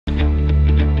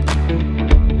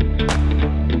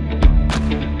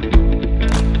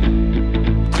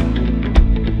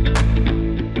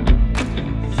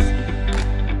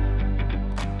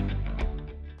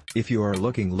If you are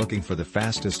looking for the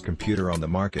fastest computer on the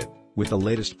market, with the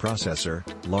latest processor,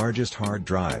 largest hard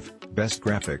drive, best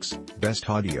graphics, best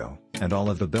audio, and all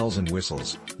of the bells and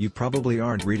whistles, you probably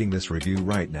aren't reading this review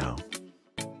right now.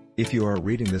 If you are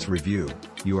reading this review,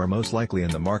 you are most likely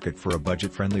in the market for a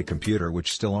budget-friendly computer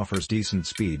which still offers decent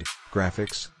speed,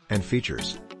 graphics, and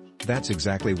features. That's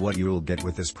exactly what you will get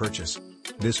with this purchase.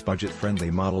 This budget-friendly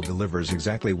model delivers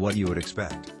exactly what you would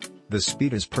expect. The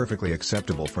speed is perfectly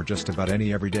acceptable for just about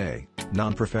any everyday,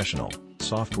 non-professional,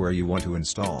 software you want to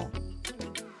install.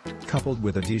 Coupled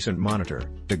with a decent monitor,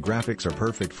 the graphics are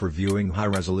perfect for viewing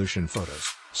high-resolution photos,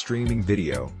 streaming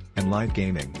video, and light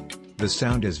gaming. The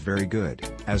sound is very good,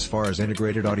 as far as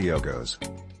integrated audio goes.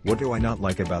 What do I not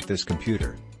like about this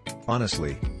computer?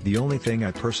 Honestly, the only thing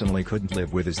I personally couldn't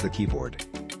live with is the keyboard.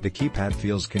 The keypad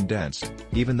feels condensed,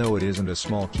 even though it isn't a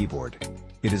small keyboard.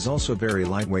 It is also very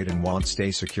lightweight and won't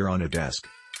stay secure on a desk.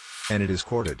 And it is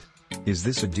corded. Is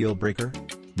this a deal breaker?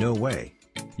 No way.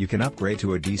 You can upgrade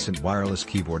to a decent wireless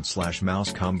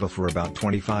keyboard/mouse combo for about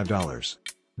 $25.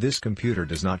 This computer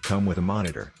does not come with a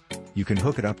monitor. You can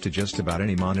hook it up to just about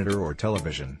any monitor or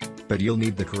television, but you'll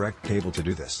need the correct cable to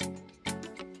do this.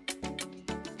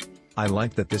 I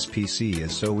like that this PC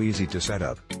is so easy to set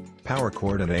up. Power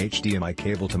cord and a HDMI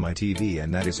cable to my TV,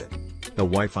 and that is it. The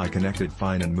Wi-Fi connected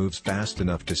fine and moves fast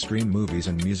enough to stream movies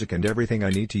and music and everything I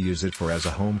need to use it for as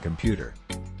a home computer.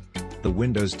 The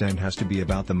Windows 10 has to be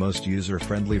about the most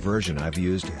user-friendly version I've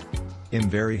used yet. I'm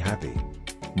very happy.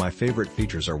 My favorite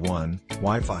features are 1.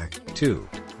 Wi-Fi, 2.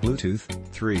 Bluetooth,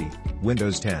 3.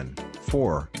 Windows 10,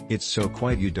 4. It's so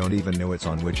quiet you don't even know it's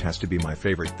on, which has to be my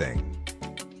favorite thing.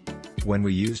 When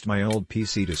we used my old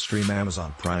PC to stream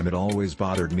Amazon Prime, it always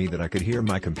bothered me that I could hear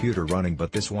my computer running,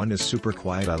 but this one is super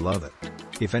quiet. I love it.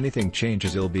 If anything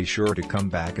changes, I'll be sure to come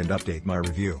back and update my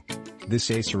review. This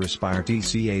Acer Aspire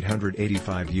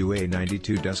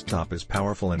TC885UA92 desktop is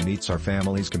powerful and meets our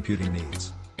family's computing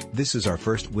needs. This is our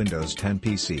first Windows 10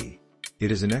 PC.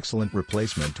 It is an excellent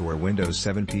replacement to our Windows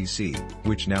 7 PC,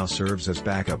 which now serves as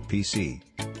backup PC.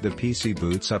 The PC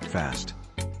boots up fast.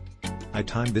 I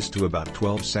timed this to about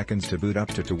 12 seconds to boot up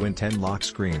to Win 10 lock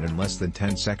screen and less than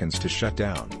 10 seconds to shut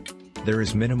down. There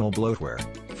is minimal bloatware,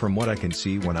 from what I can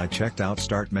see when I checked out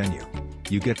Start menu.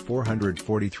 You get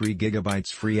 443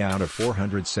 GB free out of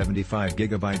 475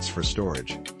 GB for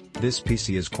storage. This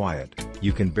PC is quiet,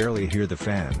 you can barely hear the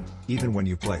fan, even when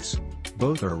you place.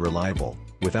 Both are reliable,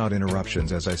 without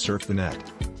interruptions as I surf the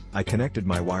net. I connected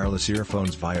my wireless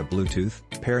earphones via Bluetooth,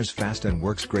 pairs fast and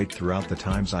works great throughout the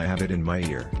times I have it in my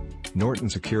ear. Norton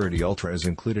Security Ultra is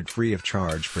included free of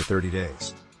charge for 30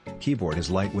 days. Keyboard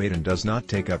is lightweight and does not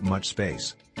take up much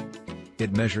space.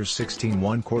 It measures 16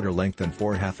 1/4 length and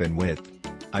 4 1/2 in width.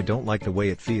 I don't like the way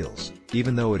it feels,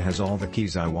 even though it has all the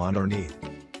keys I want or need.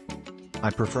 I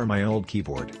prefer my old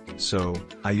keyboard, so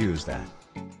I use that.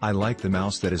 I like the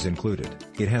mouse that is included.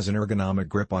 It has an ergonomic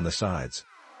grip on the sides.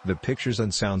 The pictures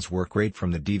and sounds work great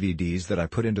from the DVDs that I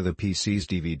put into the PC's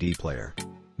DVD player.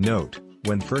 Note: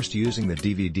 when first using the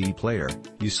DVD player,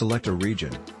 you select a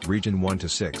region 1 to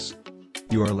 6.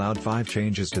 You are allowed 5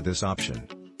 changes to this option.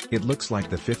 It looks like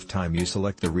the 5th time you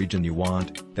select the region you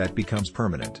want, that becomes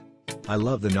permanent. I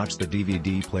love the notch the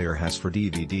DVD player has for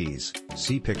DVDs,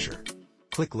 see picture.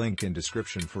 Click link in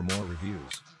description for more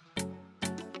reviews.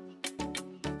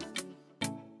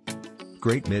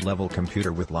 Great mid-level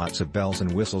computer with lots of bells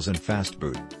and whistles and fast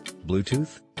boot.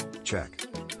 Bluetooth? Check.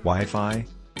 Wi-Fi?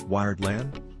 Wired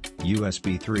LAN?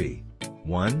 USB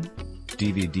 3.1?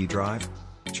 DVD drive?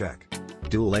 Check.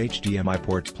 Dual HDMI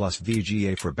ports plus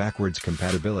VGA for backwards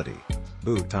compatibility.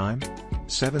 Boot time?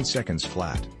 7 seconds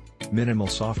flat. Minimal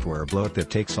software bloat that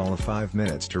takes all of 5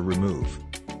 minutes to remove.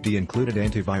 The included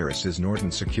antivirus is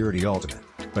Norton Security Ultimate,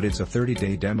 but it's a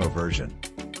 30-day demo version.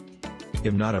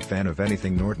 I'm not a fan of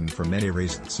anything Norton for many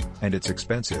reasons, and it's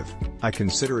expensive. I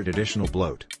consider it additional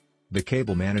bloat. The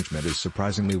cable management is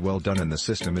surprisingly well done and the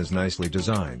system is nicely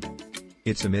designed.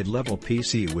 It's a mid-level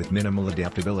PC with minimal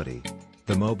adaptability.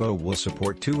 The Mobo will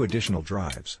support 2 additional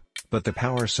drives, but the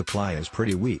power supply is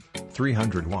pretty weak,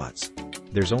 300 watts.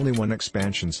 There's only 1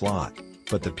 expansion slot,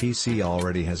 but the PC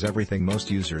already has everything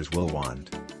most users will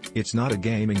want. It's not a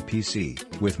gaming PC,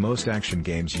 with most action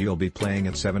games you'll be playing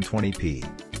at 720p,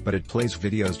 but it plays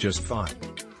videos just fine.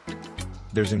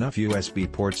 There's enough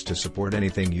USB ports to support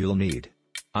anything you'll need.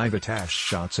 I've attached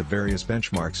shots of various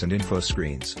benchmarks and info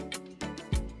screens.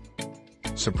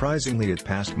 Surprisingly, it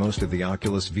passed most of the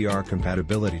Oculus VR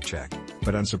compatibility check,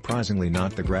 but unsurprisingly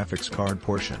not the graphics card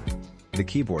portion. The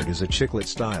keyboard is a chiclet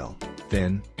style,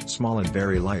 thin, small and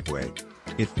very lightweight.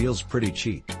 It feels pretty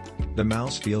cheap. The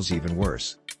mouse feels even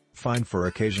worse. Fine for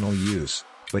occasional use,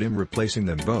 but I'm replacing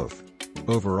them both.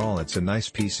 Overall it's a nice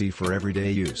PC for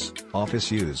everyday use,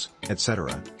 office use,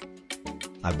 etc.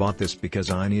 I bought this because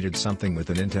I needed something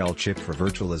with an Intel chip for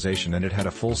virtualization and it had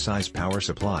a full-size power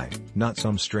supply, not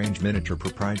some strange miniature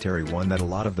proprietary one that a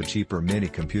lot of the cheaper mini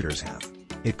computers have.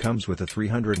 It comes with a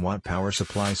 300-watt power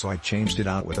supply, so I changed it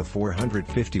out with a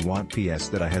 450-watt PS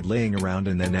that I had laying around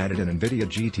and then added an NVIDIA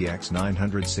GTX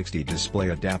 960 display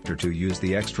adapter to use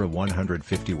the extra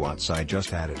 150 watts I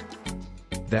just added.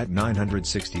 That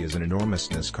 960 is an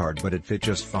enormousness card, but it fit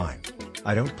just fine.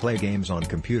 I don't play games on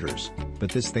computers, but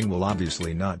this thing will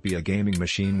obviously not be a gaming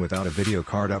machine without a video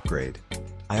card upgrade.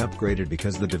 I upgraded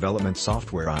because the development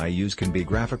software I use can be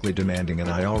graphically demanding and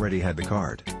I already had the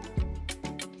card.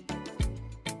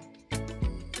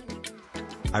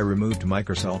 I removed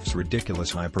Microsoft's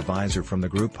ridiculous hypervisor from the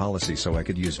group policy so I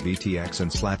could use VTX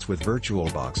and slats with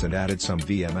VirtualBox and added some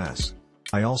VMS.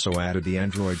 I also added the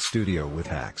Android Studio with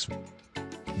hacks.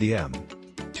 The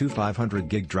M.2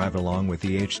 500GB drive along with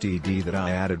the HDD that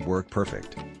I added work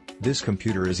perfect. This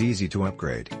computer is easy to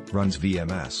upgrade, runs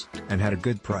VMS, and had a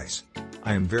good price.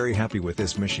 I am very happy with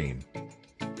this machine.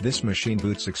 This machine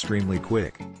boots extremely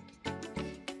quick.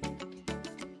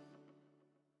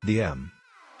 The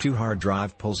M.2 hard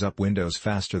drive pulls up Windows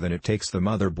faster than it takes the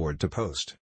motherboard to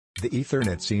post. The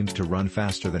Ethernet seems to run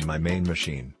faster than my main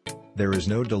machine. There is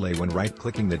no delay when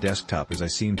right-clicking the desktop as I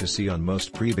seem to see on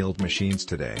most pre-built machines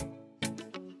today.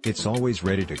 It's always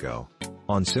ready to go.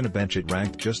 On Cinebench it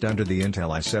ranked just under the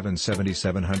Intel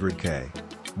i7-7700K.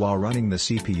 While running the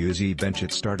CPU Z-Bench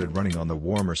it started running on the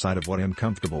warmer side of what I'm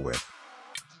comfortable with.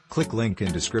 Click link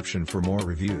in description for more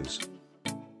reviews.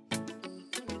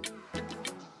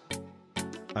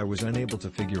 I was unable to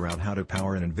figure out how to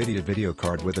power an NVIDIA video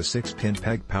card with a 6-pin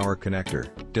PEG power connector.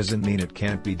 Doesn't mean it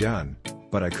can't be done,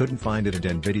 but I couldn't find it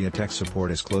and NVIDIA tech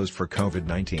support is closed for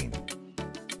COVID-19.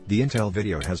 The Intel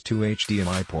Video has 2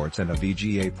 HDMI ports and a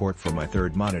VGA port for my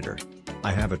third monitor.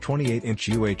 I have a 28-inch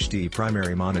UHD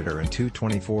primary monitor and two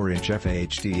 24-inch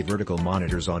FHD vertical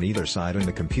monitors on either side, and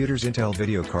the computer's Intel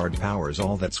video card powers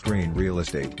all that screen real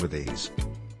estate with ease.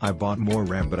 I bought more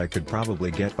RAM, but I could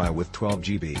probably get by with 12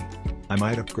 GB. I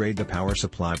might upgrade the power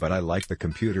supply, but I like the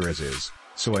computer as is,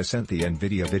 so I sent the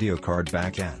NVIDIA video card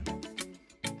back in.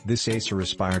 This Acer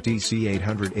Aspire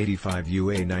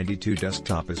TC885UA92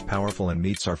 desktop is powerful and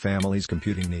meets our family's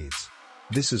computing needs.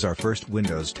 This is our first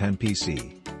Windows 10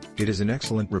 PC. It is an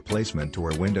excellent replacement to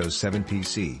our Windows 7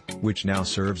 PC, which now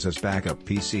serves as backup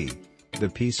PC. The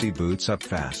PC boots up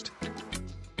fast.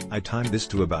 I timed this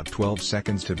to about 12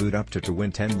 seconds to boot up to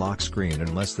Win 10 lock screen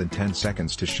and less than 10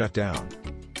 seconds to shut down.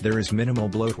 There is minimal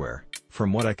bloatware,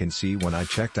 from what I can see when I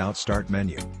checked out Start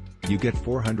menu. You get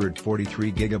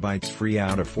 443 GB free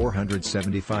out of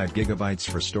 475 GB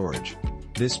for storage.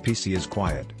 This PC is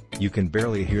quiet, you can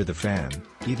barely hear the fan,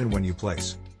 even when you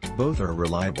place. Both are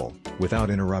reliable, without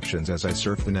interruptions as I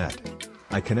surf the net.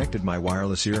 I connected my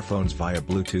wireless earphones via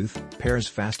Bluetooth, pairs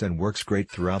fast and works great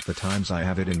throughout the times I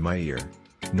have it in my ear.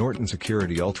 Norton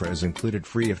Security Ultra is included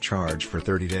free of charge for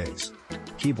 30 days.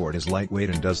 Keyboard is lightweight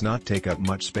and does not take up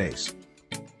much space.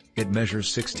 It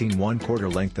measures 16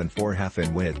 1/4 length and 4 1/2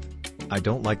 in width. I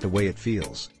don't like the way it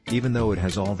feels, even though it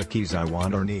has all the keys I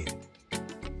want or need.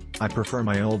 I prefer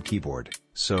my old keyboard,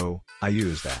 so I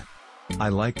use that. I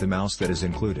like the mouse that is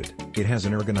included. It has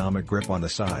an ergonomic grip on the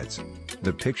sides.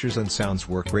 The pictures and sounds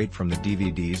work great from the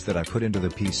DVDs that I put into the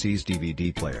PC's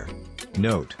DVD player.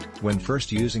 Note, when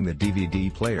first using the DVD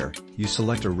player, you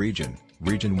select a region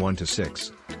 1 to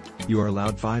 6. You are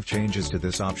allowed 5 changes to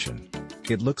this option.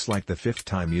 It looks like the 5th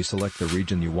time you select the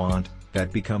region you want,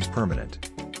 that becomes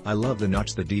permanent. I love the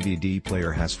notch the DVD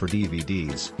player has for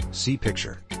DVDs, see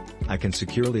picture. I can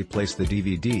securely place the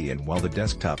DVD in while the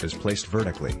desktop is placed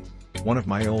vertically. One of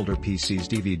my older PC's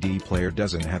DVD player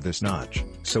doesn't have this notch,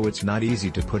 so it's not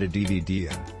easy to put a DVD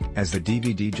in, as the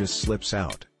DVD just slips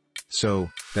out. So,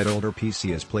 that older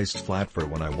PC is placed flat for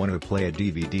when I want to play a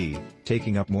DVD,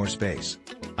 taking up more space.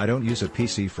 I don't use a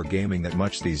PC for gaming that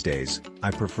much these days,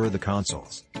 I prefer the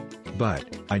consoles.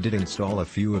 But, I did install a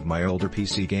few of my older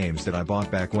PC games that I bought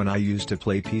back when I used to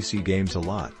play PC games a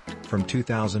lot, from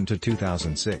 2000 to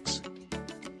 2006.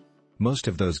 Most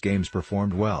of those games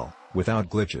performed well, without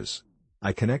glitches.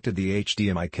 I connected the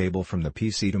HDMI cable from the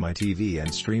PC to my TV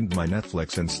and streamed my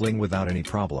Netflix and Sling without any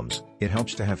problems. It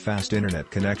helps to have fast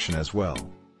internet connection as well.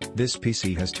 This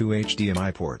PC has 2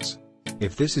 HDMI ports.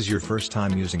 If this is your first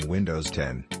time using Windows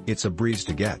 10, it's a breeze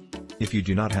to get. If you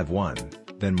do not have one,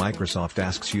 then Microsoft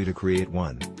asks you to create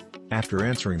one. After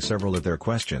answering several of their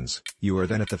questions, you are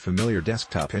then at the familiar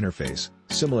desktop interface,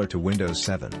 similar to Windows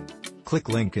 7. Click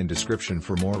link in description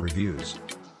for more reviews.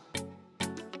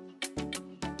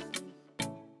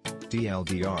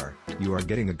 TLDR, You are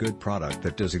getting a good product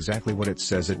that does exactly what it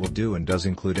says it will do and does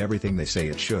include everything they say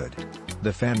it should.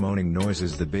 The fan moaning noise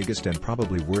is the biggest and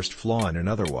probably worst flaw in an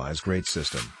otherwise great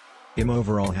system. I'm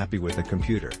overall happy with the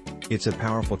computer. It's a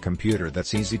powerful computer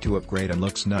that's easy to upgrade and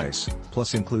looks nice,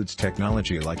 plus includes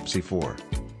technology like PCI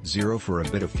 4.0 for a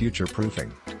bit of future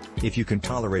proofing. If you can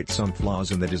tolerate some flaws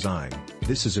in the design,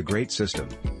 this is a great system.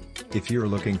 If you're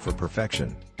looking for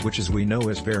perfection, which as we know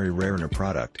is very rare in a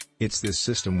product, it's this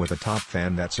system with a top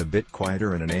fan that's a bit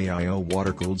quieter and an AIO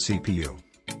water-cooled CPU.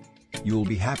 You'll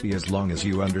be happy as long as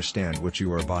you understand what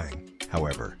you are buying,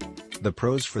 however. The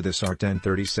pros for this are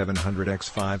 103700X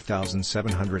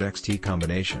 5700 XT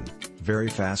combination, very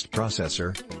fast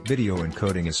processor, video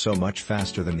encoding is so much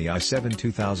faster than the i7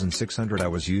 2600 I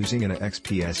was using, and a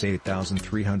XPS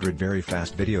 8300 very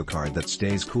fast video card that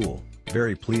stays cool.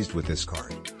 Very pleased with this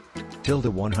card.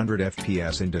 100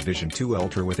 FPS in Division 2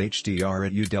 Ultra with HDR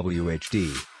at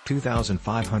UWHD,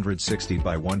 2560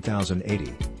 by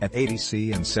 1080, at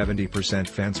 80C and 70%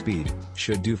 fan speed,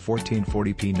 should do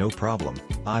 1440p no problem.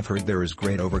 I've heard there is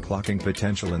great overclocking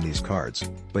potential in these cards,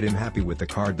 but I'm happy with the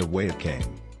card the way it came.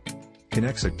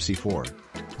 Connects at PCI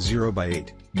 4.0 by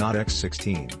 8, not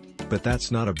X16, but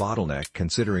that's not a bottleneck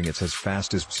considering it's as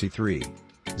fast as PCI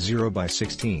 3.0 by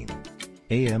 16.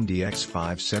 AMD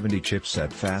X570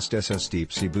 chipset fast SSD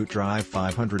PCI boot drive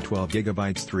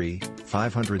 512GB 3,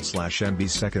 500/MB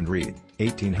second read,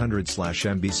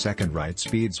 1800/MB second write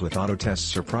speeds with auto tests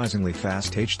surprisingly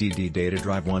fast HDD data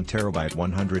drive 1TB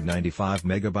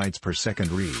 195MB per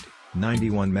second read,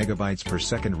 91MB per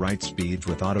second write speeds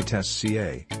with auto tests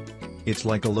CA. It's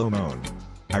like a low moan.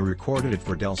 I recorded it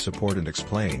for Dell support and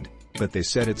explained, but they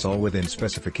said it's all within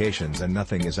specifications and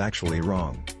nothing is actually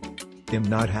wrong. I'm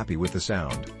not happy with the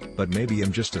sound, but maybe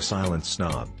I'm just a silent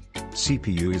snob.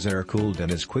 CPU is air-cooled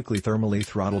and is quickly thermally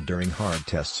throttled during hard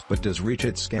tests but does reach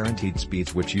its guaranteed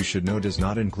speeds, which you should know does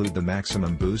not include the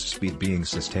maximum boost speed being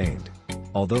sustained.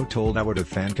 Although told I would have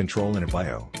fan control in a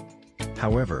BIO.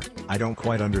 However, I don't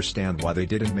quite understand why they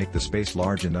didn't make the space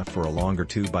large enough for a longer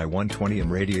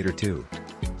 2x120mm radiator too.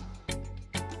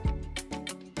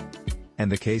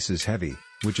 And the case is heavy,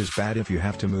 which is bad if you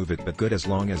have to move it, but good as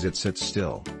long as it sits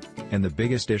still. And the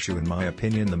biggest issue in my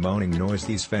opinion, the moaning noise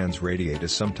these fans radiate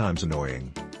is sometimes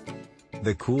annoying.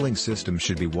 The cooling system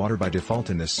should be water by default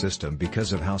in this system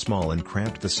because of how small and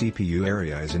cramped the CPU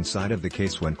area is inside of the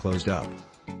case when closed up.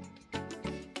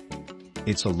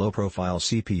 It's a low-profile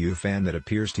CPU fan that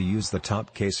appears to use the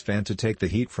top case fan to take the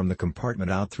heat from the compartment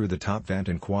out through the top vent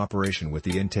in cooperation with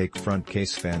the intake front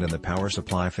case fan and the power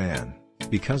supply fan.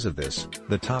 Because of this,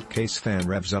 the top case fan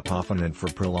revs up often and for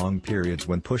prolonged periods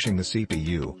when pushing the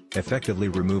CPU, effectively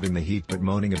removing the heat but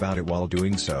moaning about it while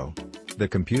doing so. The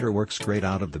computer works great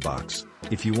out of the box.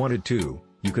 If you wanted to,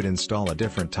 you could install a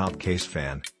different top case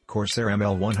fan, Corsair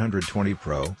ML120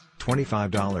 Pro,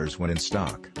 $25 when in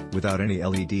stock, without any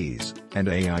LEDs, and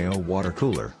a AIO water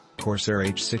cooler, Corsair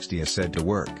H60 is said to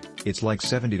work. It's like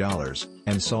 $70,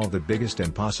 and solve the biggest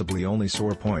and possibly only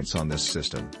sore points on this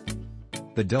system.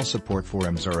 The Dell support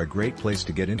forums are a great place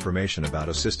to get information about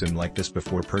a system like this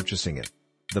before purchasing it.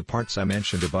 The parts I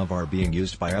mentioned above are being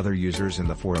used by other users in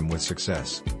the forum with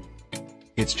success.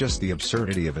 It's just the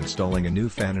absurdity of installing a new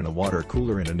fan and a water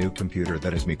cooler in a new computer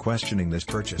that has me questioning this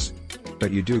purchase.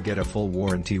 But you do get a full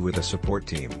warranty with a support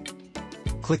team.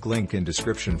 Click link in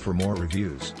description for more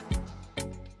reviews.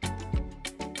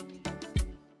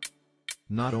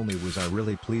 Not only was I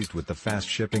really pleased with the fast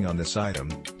shipping on this item,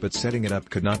 but setting it up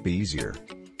could not be easier.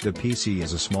 The PC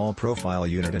is a small profile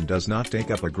unit and does not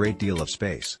take up a great deal of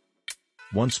space.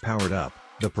 Once powered up,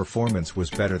 the performance was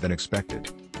better than expected.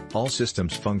 All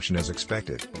systems function as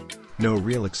expected. No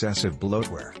real excessive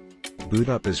bloatware. Boot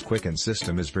up is quick and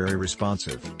system is very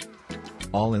responsive.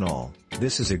 All in all,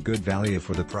 this is a good value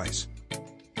for the price.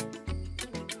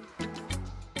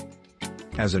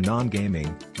 As a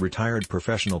non-gaming, retired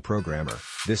professional programmer,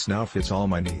 this now fits all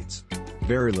my needs.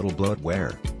 Very little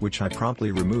bloatware, which I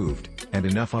promptly removed, and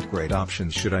enough upgrade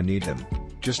options should I need them.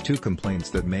 Just 2 complaints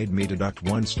that made me deduct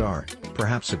 1 star,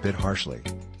 perhaps a bit harshly.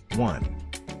 1.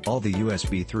 All the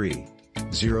USB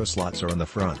 3.0 slots are on the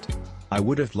front. I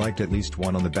would have liked at least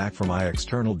one on the back for my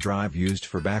external drive used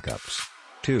for backups.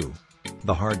 2.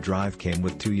 The hard drive came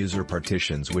with 2 user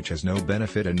partitions, which has no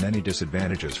benefit and many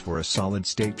disadvantages for a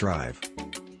solid-state drive.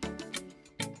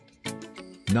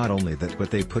 Not only that,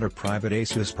 but they put a private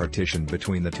ASUS partition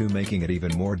between the two, making it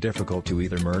even more difficult to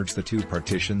either merge the 2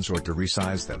 partitions or to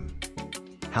resize them.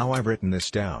 How I've written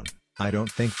this down, I don't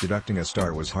think deducting a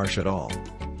star was harsh at all.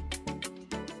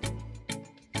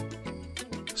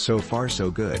 So far so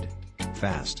good.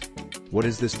 Fast. What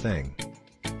is this thing?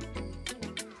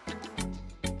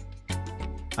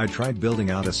 I tried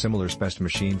building out a similar spec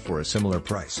machine for a similar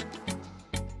price.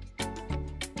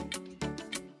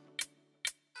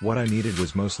 What I needed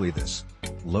was mostly this.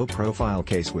 Low-profile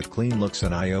case with clean looks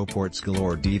and I/O ports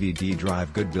galore, DVD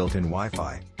drive, good built-in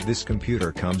Wi-Fi. This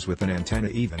computer comes with an antenna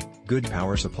even, good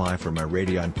power supply for my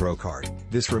Radeon Pro card.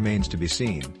 This remains to be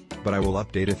seen, but I will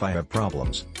update if I have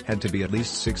problems. Had to be at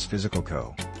least 6 physical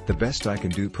co. The best I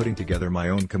can do putting together my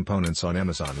own components on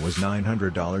Amazon was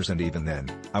 $900, and even then,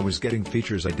 I was getting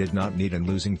features I did not need and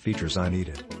losing features I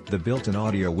needed. The built-in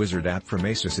Audio Wizard app from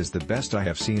Asus is the best I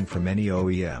have seen from any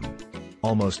OEM.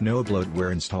 Almost no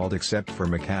bloatware installed except for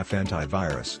McAfee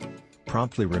antivirus.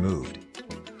 Promptly removed.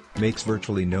 Makes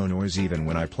virtually no noise even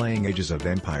when I playing Ages of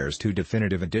Empires 2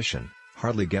 Definitive Edition,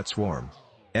 hardly gets warm.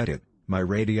 Edit, my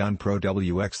Radeon Pro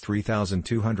WX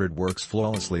 3200 works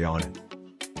flawlessly on it.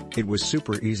 It was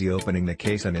super easy opening the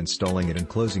case and installing it and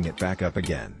closing it back up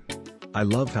again. I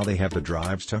love how they have the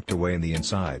drives tucked away in the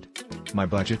inside. My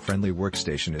budget-friendly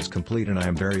workstation is complete and I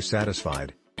am very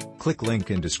satisfied. Click link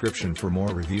in description for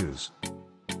more reviews.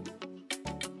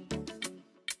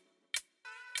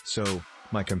 So,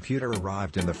 my computer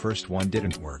arrived and the first one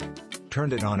didn't work.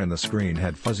 Turned it on and the screen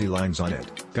had fuzzy lines on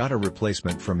it. Got a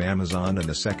replacement from Amazon and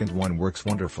the second one works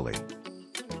wonderfully.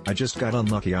 I just got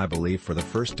unlucky I believe for the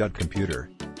first dud computer,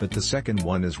 but the second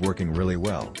one is working really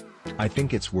well. I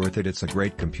think it's worth it, it's a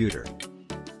great computer.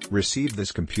 Received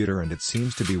this computer and it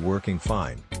seems to be working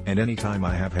fine, and anytime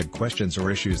I have had questions or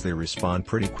issues they respond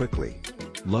pretty quickly.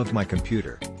 Love my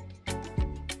computer.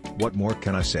 What more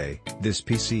can I say? This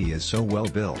PC is so well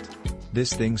built.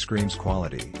 This thing screams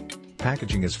quality.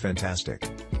 Packaging is fantastic.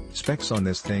 Specs on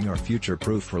this thing are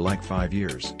future-proof for like 5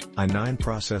 years. i9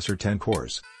 processor, 10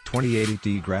 cores,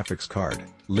 2080 graphics card,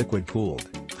 liquid-cooled,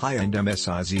 high-end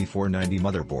MSI Z490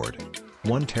 motherboard,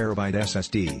 1TB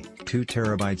SSD,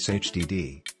 2TB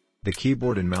HDD. The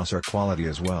keyboard and mouse are quality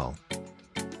as well.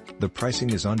 The pricing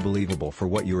is unbelievable for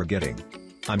what you are getting.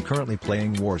 I'm currently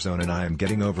playing Warzone and I am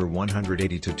getting over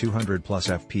 180 to 200 plus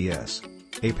FPS.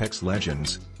 Apex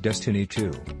Legends, Destiny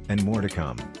 2, and more to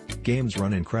come. Games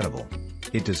run incredible.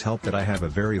 It does help that I have a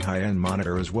very high-end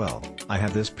monitor as well. I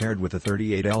have this paired with a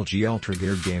 38LG Ultra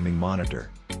Geared gaming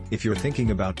monitor. If you're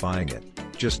thinking about buying it,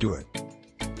 just do it.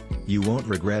 You won't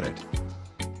regret it.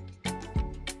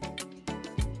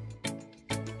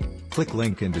 Click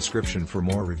link in description for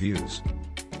more reviews.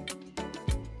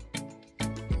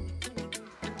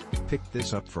 Picked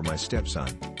this up for my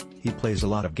stepson. He plays a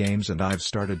lot of games and I've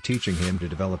started teaching him to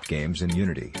develop games in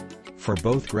Unity. For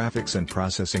both graphics and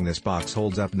processing, this box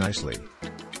holds up nicely.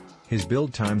 His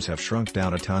build times have shrunk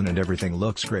down a ton and everything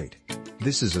looks great.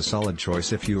 This is a solid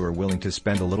choice if you are willing to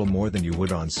spend a little more than you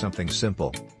would on something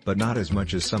simple, but not as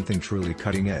much as something truly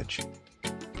cutting edge.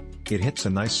 It hits a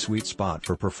nice sweet spot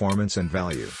for performance and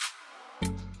value.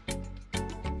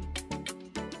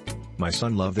 My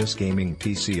son loved this gaming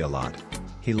PC a lot.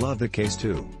 He loved the case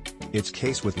too. Its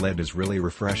case with LED is really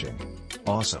refreshing.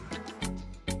 Awesome.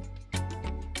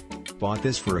 Bought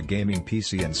this for a gaming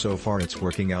PC and so far it's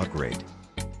working out great.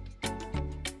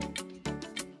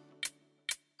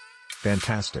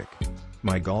 Fantastic.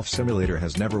 My golf simulator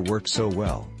has never worked so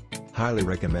well. Highly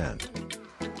recommend.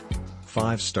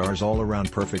 5 stars all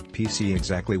around, perfect PC,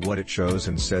 exactly what it shows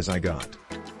and says I got.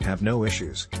 Have no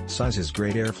issues, size is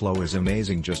great, airflow is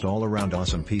amazing, just all around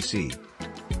awesome PC.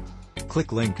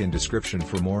 Click link in description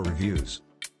for more reviews.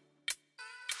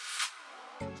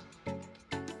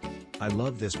 I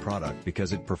love this product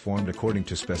because it performed according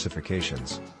to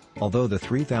specifications. Although the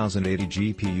 3080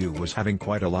 GPU was having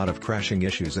quite a lot of crashing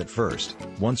issues at first,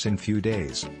 once in few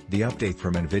days, the update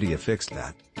from Nvidia fixed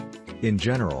that. In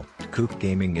general, Kook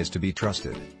Gaming is to be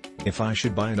trusted. If I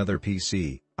should buy another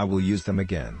PC, I will use them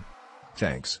again.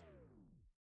 Thanks.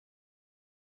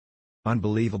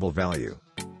 Unbelievable value.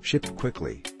 Shipped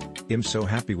quickly. I'm so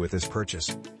happy with this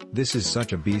purchase. This is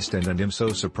such a beast and I'm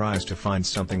so surprised to find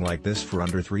something like this for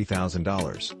under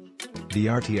 $3,000. The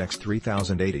RTX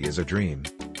 3080 is a dream.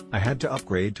 I had to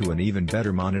upgrade to an even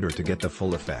better monitor to get the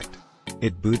full effect.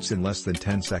 It boots in less than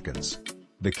 10 seconds.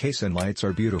 The case and lights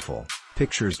are beautiful,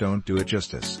 pictures don't do it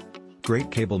justice. Great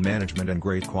cable management and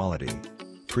great quality.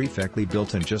 Perfectly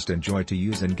built and just enjoy to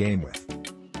use and game with.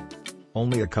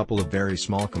 Only a couple of very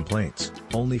small complaints,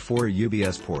 only 4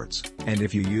 UBS ports, and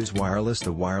if you use wireless,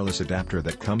 the wireless adapter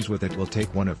that comes with it will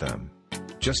take one of them.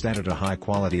 Just added a high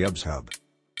quality UBS hub.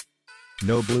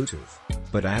 No Bluetooth,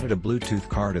 but added a Bluetooth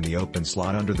card in the open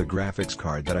slot under the graphics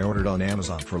card that I ordered on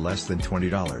Amazon for less than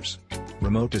 $20.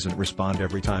 Remote doesn't respond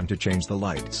every time to change the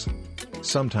lights.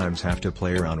 Sometimes have to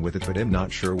play around with it, but I'm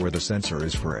not sure where the sensor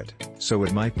is for it, so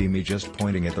it might be me just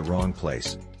pointing at the wrong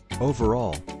place.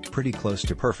 Overall, pretty close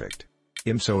to perfect.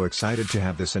 I'm so excited to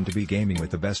have this and to be gaming with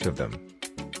the best of them.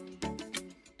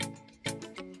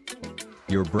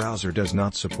 Your browser does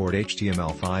not support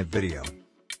HTML5 video.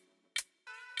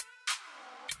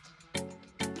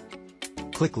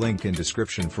 Click link in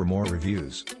description for more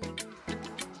reviews.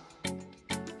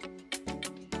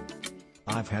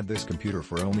 I've had this computer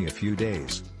for only a few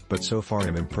days, but so far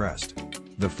I'm impressed.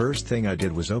 The first thing I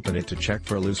did was open it to check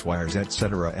for loose wires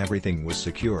etc. Everything was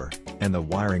secure, and the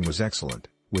wiring was excellent,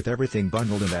 with everything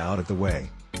bundled and out of the way.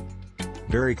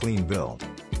 Very clean build.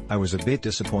 I was a bit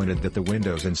disappointed that the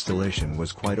Windows installation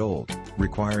was quite old,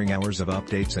 requiring hours of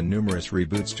updates and numerous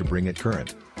reboots to bring it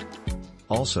current.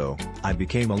 Also, I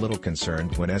became a little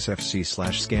concerned when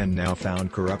SFC/scan now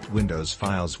found corrupt Windows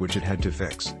files which it had to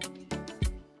fix.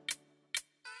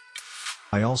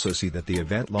 I also see that the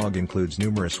event log includes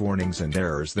numerous warnings and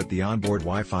errors that the onboard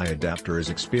Wi-Fi adapter is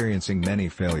experiencing many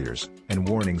failures, and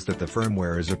warnings that the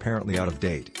firmware is apparently out of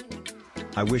date.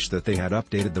 I wish that they had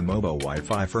updated the mobile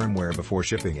Wi-Fi firmware before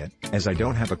shipping it, as I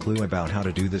don't have a clue about how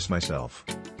to do this myself.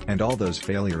 And all those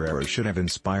failure errors should have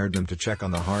inspired them to check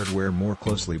on the hardware more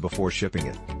closely before shipping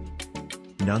it.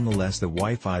 Nonetheless, the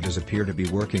Wi-Fi does appear to be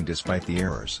working despite the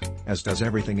errors, as does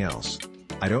everything else.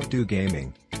 I don't do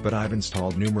gaming, but I've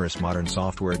installed numerous modern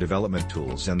software development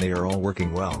tools and they are all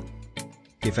working well.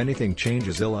 If anything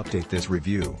changes, they'll update this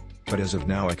review, but as of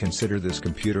now I consider this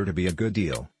computer to be a good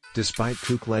deal, despite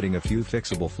Kook letting a few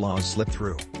fixable flaws slip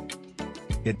through.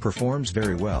 It performs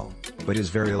very well, but is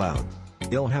very loud.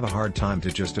 You'll have a hard time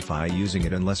to justify using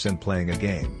it unless I'm playing a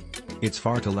game. It's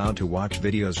far too loud to watch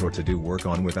videos or to do work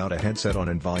on without a headset on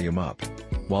and volume up.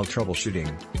 While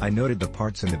troubleshooting, I noted the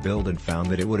parts in the build and found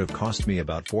that it would have cost me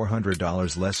about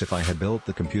 $400 less if I had built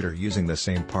the computer using the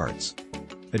same parts.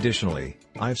 Additionally,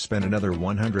 I've spent another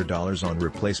 $100 on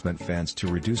replacement fans to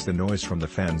reduce the noise from the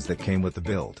fans that came with the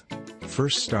build.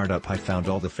 First startup I found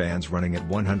all the fans running at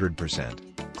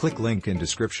 100%. Click link in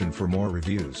description for more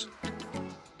reviews.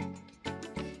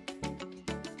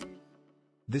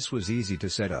 This was easy to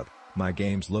set up, my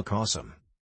games look awesome.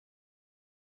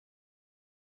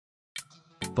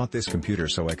 Bought this computer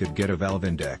so I could get a Valve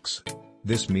Index.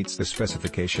 This meets the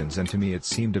specifications and to me it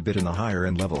seemed a bit in the higher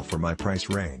end level for my price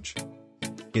range.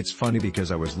 It's funny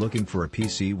because I was looking for a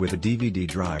PC with a DVD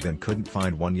drive and couldn't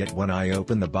find one, yet when I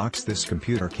opened the box this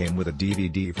computer came with a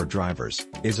DVD for drivers.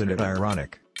 Isn't it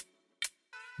ironic?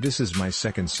 This is my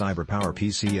second CyberPower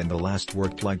PC and the last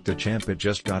worked like the champ, it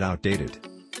just got outdated.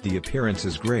 The appearance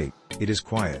is great, it is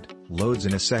quiet, loads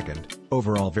in a second,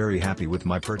 overall very happy with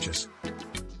my purchase.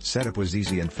 Setup was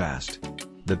easy and fast.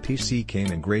 The PC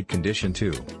came in great condition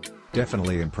too.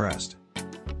 Definitely impressed.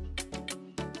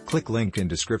 Click link in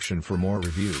description for more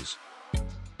reviews.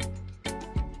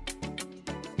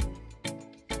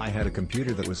 I had a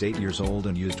computer that was 8 years old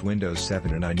and used Windows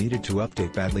 7 and I needed to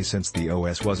update badly since the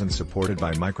OS wasn't supported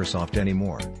by Microsoft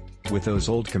anymore. With those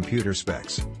old computer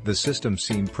specs, the system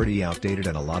seemed pretty outdated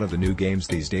and a lot of the new games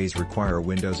these days require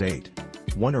Windows 8.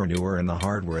 One or newer and the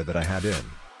hardware that I had in.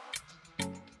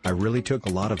 I really took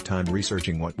a lot of time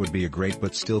researching what would be a great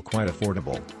but still quite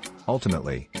affordable.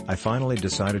 Ultimately, I finally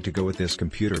decided to go with this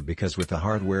computer because with the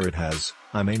hardware it has,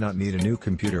 I may not need a new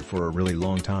computer for a really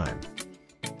long time.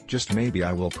 Just maybe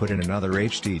I will put in another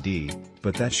HDD,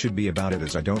 but that should be about it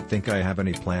as I don't think I have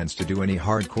any plans to do any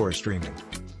hardcore streaming.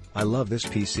 I love this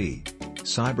PC.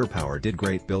 CyberPower did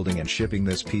great building and shipping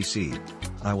this PC.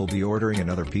 I will be ordering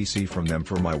another PC from them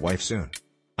for my wife soon.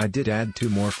 I did add 2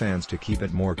 more fans to keep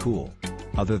it more cool.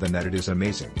 Other than that it is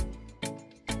amazing.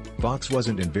 Box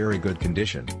wasn't in very good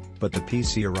condition, but the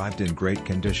PC arrived in great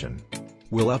condition.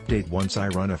 Will update once I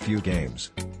run a few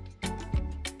games.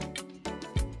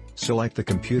 So like the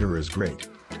computer is great.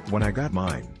 When I got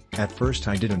mine, at first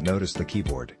I didn't notice the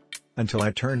keyboard. Until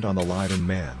I turned on the light and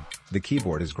man, the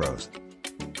keyboard is gross.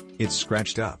 It's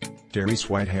scratched up, there's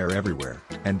white hair everywhere,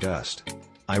 and dust.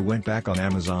 I went back on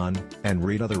Amazon, and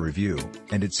read other review,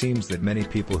 and it seems that many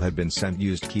people had been sent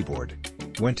used keyboard.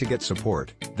 Went to get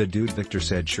support, the dude Victor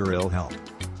said sure it'll help.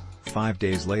 5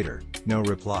 days later, no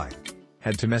reply.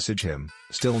 Had to message him,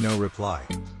 still no reply.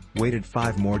 Waited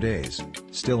 5 more days,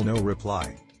 still no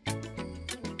reply.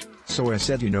 So I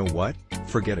said, you know what,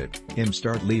 forget it,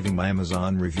 start leaving my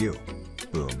Amazon review.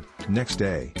 Boom, next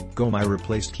day, go my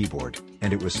replaced keyboard,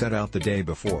 and it was set out the day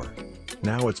before.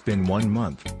 Now it's been 1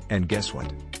 month, and guess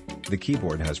what? The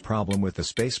keyboard has problem with the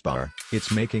spacebar,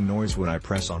 it's making noise when I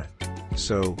press on it.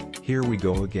 So, here we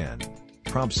go again.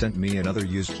 Prob sent me another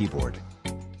used keyboard.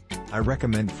 I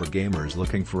recommend for gamers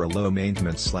looking for a low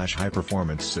maintenance / high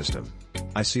performance system.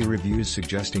 I see reviews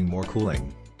suggesting more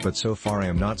cooling, but so far I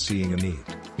am not seeing a need.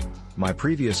 My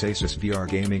previous Asus VR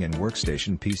gaming and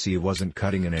workstation PC wasn't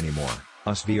cutting it anymore,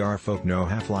 Us VR folk know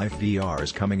Half-Life VR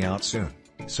is coming out soon,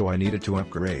 so I needed to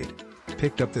upgrade.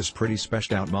 Picked up this pretty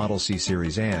spec'd out Model C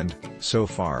series and, so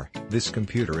far, this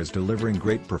computer is delivering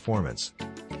great performance.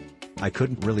 I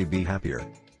couldn't really be happier.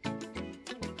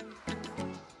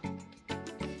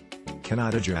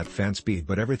 Cannot adjust fan speed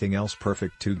but everything else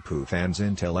perfect. 2GPU fans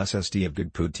Intel SSD of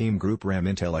GPU Team Group RAM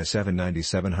Intel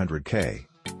i7-9700K.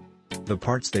 The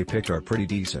parts they picked are pretty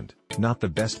decent, not the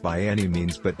best by any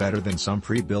means but better than some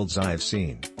pre-builds I've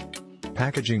seen.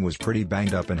 Packaging was pretty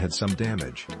banged up and had some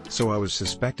damage, so I was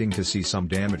suspecting to see some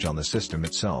damage on the system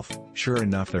itself. Sure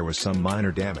enough, there was some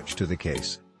minor damage to the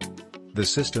case. The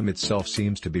system itself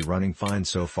seems to be running fine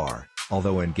so far,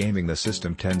 although in gaming the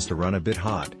system tends to run a bit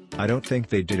hot. I don't think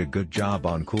they did a good job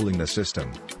on cooling the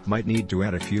system, might need to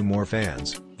add a few more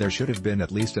fans. There should have been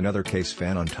at least another case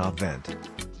fan on top vent.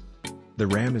 The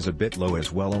RAM is a bit low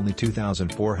as well, only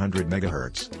 2400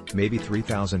 MHz, maybe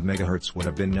 3000 MHz would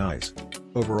have been nice.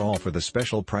 Overall, for the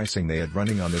special pricing they had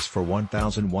running on this for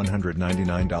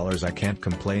 $1,199, I can't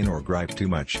complain or gripe too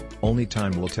much, only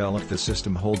time will tell if the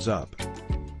system holds up.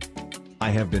 I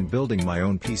have been building my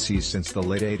own PCs since the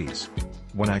late 80s.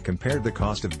 When I compared the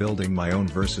cost of building my own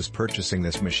versus purchasing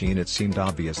this machine, it seemed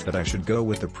obvious that I should go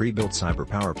with the pre-built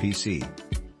CyberPower PC.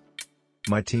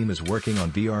 My team is working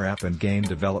on VR app and game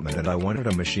development and I wanted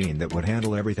a machine that would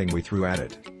handle everything we threw at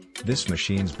it. This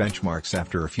machine's benchmarks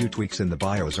after a few tweaks in the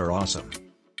BIOS are awesome.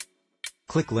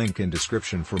 Click link in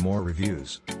description for more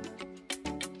reviews.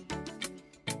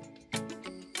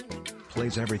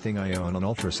 Plays everything I own on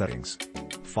ultra settings.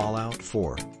 Fallout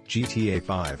 4, GTA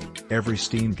 5, every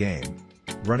Steam game.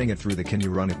 Running it through the Can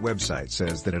You Run It website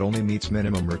says that it only meets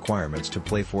minimum requirements to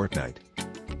play Fortnite.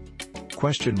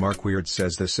 Weird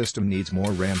says the system needs more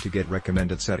RAM to get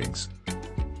recommended settings.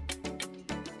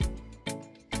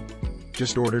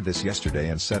 Just ordered this yesterday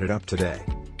and set it up today.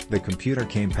 The computer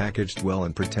came packaged well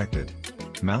and protected.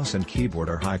 Mouse and keyboard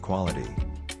are high quality.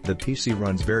 The PC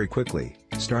runs very quickly,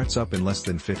 starts up in less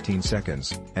than 15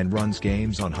 seconds, and runs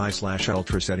games on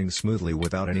high/ultra settings smoothly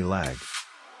without any lag.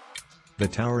 The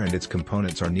tower and its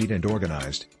components are neat and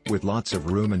organized, with lots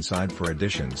of room inside for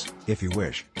additions, if you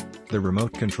wish. The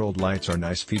remote-controlled lights are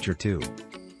nice feature too.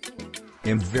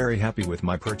 I'm very happy with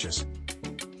my purchase.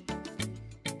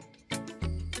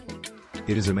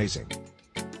 It is amazing.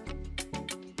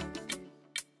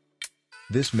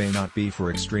 This may not be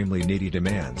for extremely needy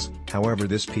demands, however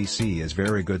this PC is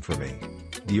very good for me.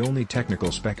 The only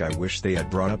technical spec I wish they had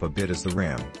brought up a bit is the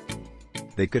RAM.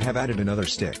 They could have added another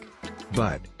stick.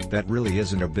 But, that really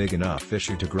isn't a big enough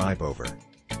issue to gripe over.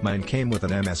 Mine came with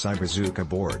an MSI Bazooka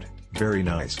board, very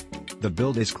nice. The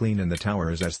build is clean and the tower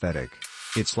is aesthetic.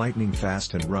 It's lightning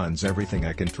fast and runs everything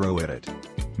I can throw at it.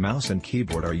 Mouse and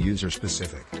keyboard are user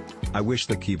specific. I wish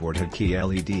the keyboard had key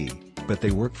LED, but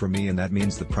they work for me and that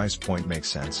means the price point makes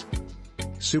sense.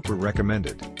 Super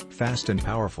recommended, fast and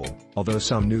powerful, although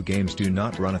some new games do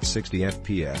not run at 60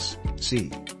 FPS, see.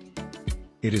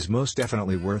 It is most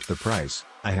definitely worth the price.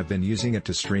 I have been using it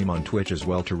to stream on Twitch as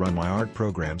well to run my art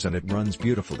programs and it runs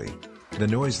beautifully. The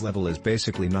noise level is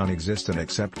basically non-existent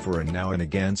except for a now and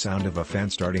again sound of a fan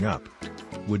starting up.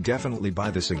 Would definitely buy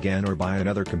this again or buy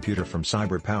another computer from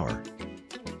CyberPower.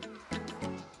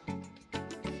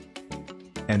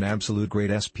 An absolute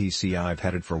great SPC. I've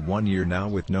had it for 1 year now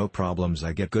with no problems.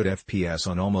 I get good FPS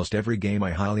on almost every game. I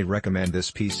highly recommend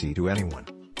this PC to anyone.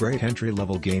 Great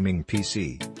entry-level gaming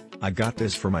PC. I got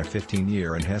this for my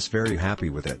 15-year and has very happy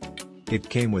with it. It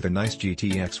came with a nice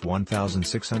GTX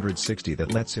 1660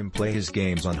 that lets him play his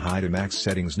games on high to max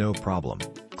settings no problem.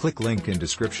 Click link in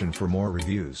description for more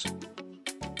reviews.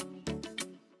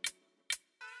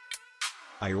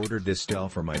 I ordered this Dell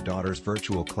for my daughter's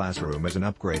virtual classroom as an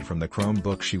upgrade from the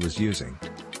Chromebook she was using.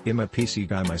 I'm a PC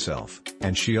guy myself,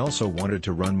 and she also wanted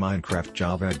to run Minecraft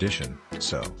Java Edition,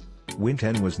 so Win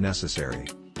 10 was necessary.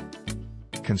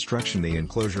 Construction. The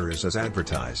enclosure is as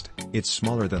advertised. It's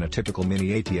smaller than a typical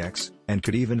mini ATX, and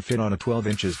could even fit on a 12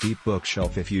 inches deep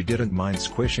bookshelf if you didn't mind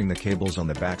squishing the cables on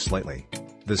the back slightly.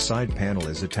 The side panel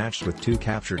is attached with 2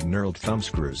 captured knurled thumb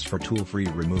screws for tool-free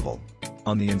removal.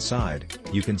 On the inside,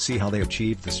 you can see how they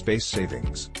achieved the space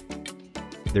savings.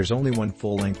 There's only one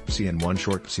full-length PC and one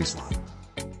short PC slot.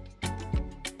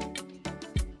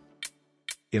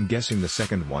 I'm guessing the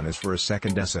second one is for a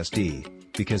second SSD,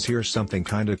 because here's something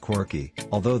kinda quirky.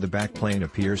 Although the backplane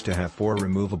appears to have 4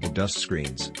 removable dust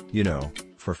screens, you know,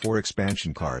 for 4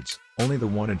 expansion cards, only the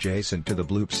one adjacent to the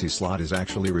blue PC slot is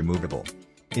actually removable.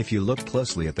 If you look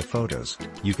closely at the photos,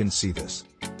 you can see this.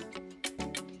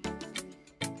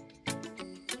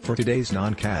 For today's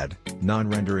non-CAD,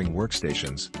 non-rendering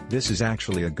workstations, this is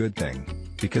actually a good thing,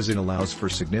 because it allows for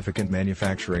significant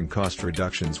manufacturing cost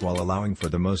reductions while allowing for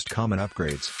the most common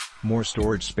upgrades, more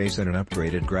storage space and an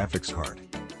upgraded graphics card.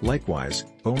 Likewise,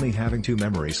 only having 2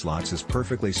 memory slots is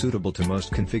perfectly suitable to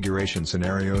most configuration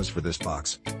scenarios for this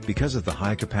box, because of the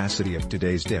high capacity of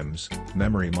today's DIMMs,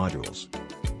 memory modules.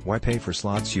 Why pay for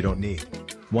slots you don't need?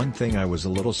 One thing I was a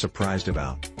little surprised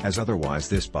about, as otherwise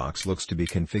this box looks to be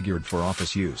configured for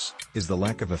office use, is the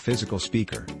lack of a physical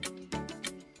speaker.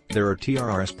 There are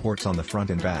TRRS ports on the front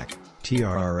and back.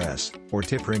 TRRS, or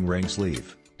tip ring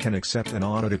sleeve, can accept an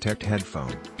auto-detect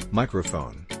headphone,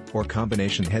 microphone, or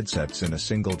combination headsets in a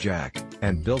single jack,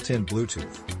 and built-in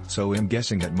Bluetooth, so I'm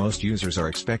guessing that most users are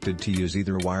expected to use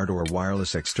either wired or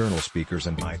wireless external speakers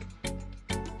and mic.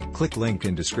 Click link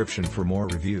in description for more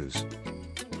reviews.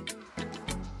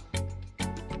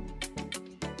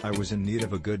 I was in need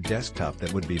of a good desktop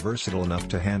that would be versatile enough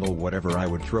to handle whatever I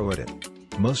would throw at it.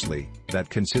 Mostly, that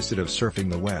consisted of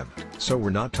surfing the web, so we're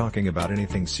not talking about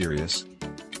anything serious.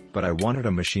 But I wanted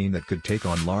a machine that could take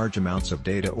on large amounts of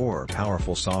data or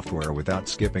powerful software without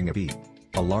skipping a beat.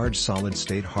 A large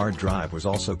solid-state hard drive was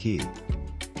also key.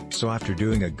 So after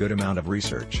doing a good amount of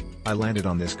research, I landed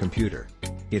on this computer.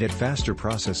 It had faster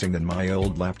processing than my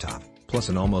old laptop, plus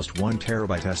an almost 1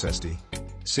 TB SSD.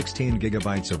 16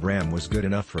 GB of RAM was good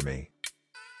enough for me.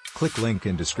 Click link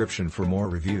in description for more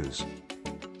reviews.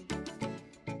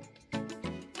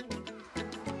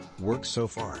 Works so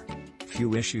far.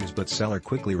 Few issues but seller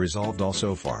quickly resolved all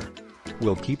so far.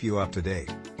 We'll keep you up to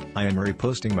date. I am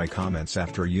reposting my comments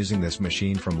after using this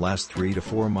machine from last 3 to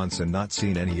 4 months and not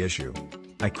seen any issue.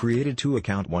 I created 2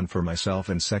 accounts, one for myself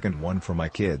and second one for my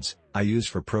kids. I use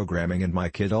for programming and my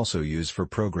kid also use for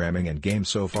programming and games,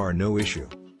 so far no issue.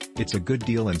 It's a good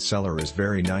deal and seller is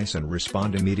very nice and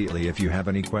respond immediately if you have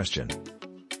any question.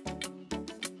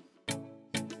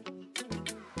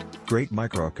 Great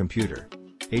microcomputer.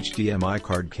 HDMI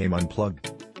card came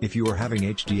unplugged. If you are having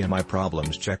HDMI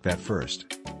problems, check that first.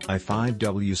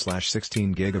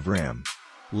 i5W/16 GB of RAM.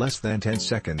 Less than 10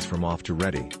 seconds from off to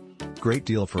ready. Great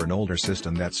deal for an older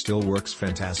system that still works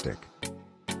fantastic.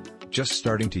 Just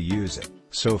starting to use it,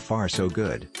 so far so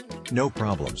good. No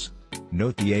problems.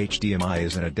 Note the HDMI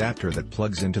is an adapter that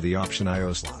plugs into the option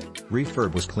I/O slot.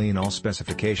 Refurb was clean, all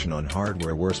specification on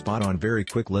hardware were spot on, very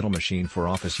quick little machine for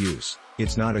office use.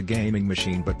 It's not a gaming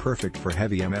machine but perfect for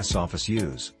heavy MS Office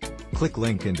use. Click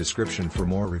link in description for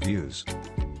more reviews.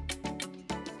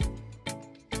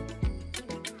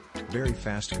 Very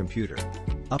fast computer.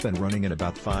 Up and running in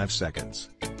about 5 seconds.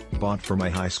 Bought for my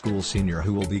high school senior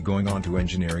who will be going on to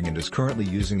engineering and is currently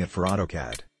using it for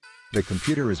AutoCAD. The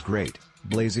computer is great,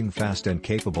 blazing fast and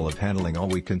capable of handling all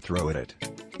we can throw at it.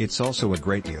 It's also a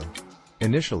great deal.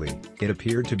 Initially, it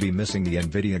appeared to be missing the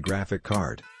NVIDIA graphic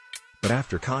card. But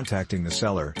after contacting the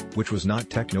seller, which was not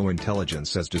Techno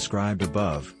Intelligence as described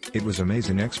above, it was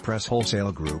Amazing Express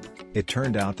Wholesale Group, it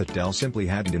turned out that Dell simply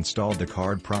hadn't installed the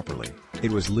card properly.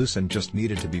 It was loose and just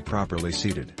needed to be properly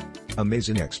seated.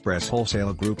 Amazing Express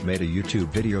Wholesale Group made a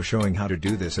YouTube video showing how to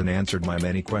do this and answered my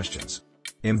many questions.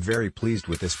 I'm very pleased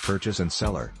with this purchase and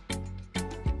seller.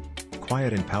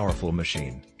 Quiet and powerful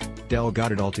machine. Dell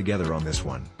got it all together on this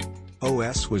one.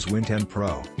 OS was Win 10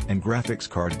 Pro, and graphics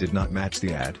card did not match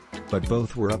the ad, but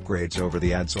both were upgrades over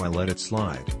the ad, so I let it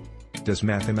slide. Does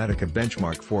Mathematica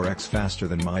benchmark 4x faster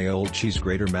than my old cheese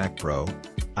grater Mac Pro?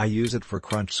 I use it for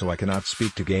crunch, so I cannot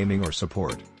speak to gaming or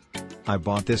support. I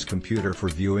bought this computer for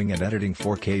viewing and editing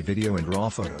 4K video and raw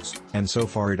photos, and so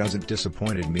far it hasn't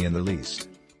disappointed me in the least.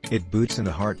 It boots in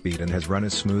a heartbeat and has run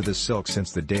as smooth as silk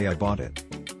since the day I bought it.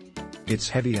 It's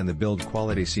heavy and the build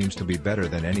quality seems to be better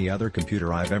than any other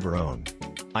computer I've ever owned.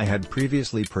 I had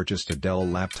previously purchased a Dell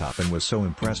laptop and was so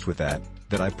impressed with that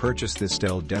I purchased this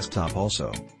Dell desktop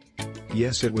also.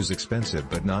 Yes, it was expensive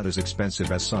but not as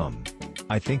expensive as some.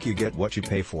 I think you get what you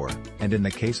pay for, and in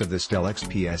the case of this Dell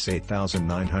XPS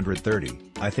 8930,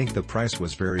 I think the price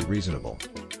was very reasonable.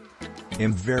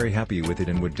 I'm very happy with it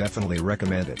and would definitely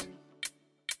recommend it.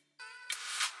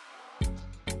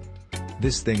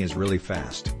 This thing is really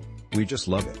fast. We just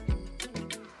love it.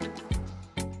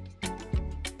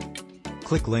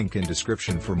 Click link in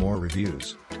description for more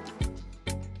reviews.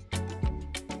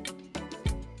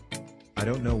 I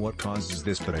don't know what causes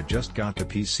this, but I just got the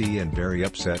PC and very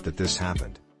upset that this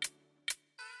happened.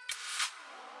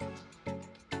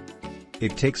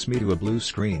 It takes me to a blue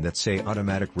screen that say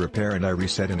automatic repair and I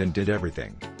reset it and did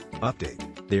everything. Update.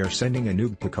 They are sending a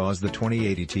nuke because the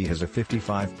 2080 has a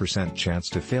 55% chance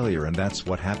to failure and that's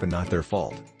what happened, not their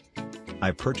fault. I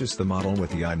purchased the model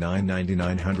with the i9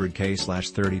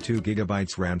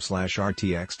 9900K/32GB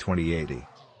RAM/RTX 2080.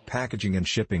 packaging and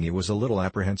shipping he was a little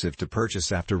apprehensive to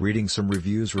purchase after reading some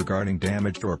reviews regarding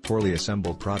damaged or poorly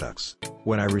assembled products.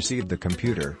 When I received the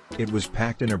computer, it was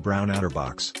packed in a brown outer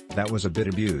box that was a bit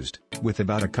abused, with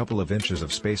about a couple of inches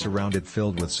of space around it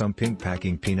filled with some pink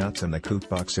packing peanuts and the coot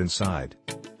box inside.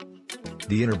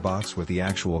 The inner box with the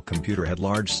actual computer had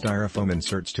large styrofoam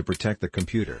inserts to protect the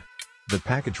computer. The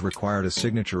package required a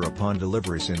signature upon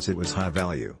delivery since it was high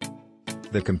value.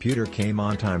 The computer came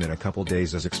on time in a couple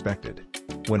days as expected.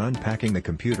 When unpacking the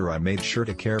computer I made sure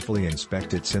to carefully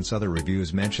inspect it since other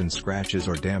reviews mentioned scratches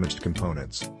or damaged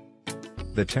components.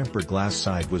 The tempered glass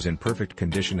side was in perfect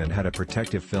condition and had a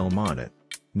protective film on it.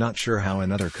 Not sure how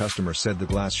another customer said the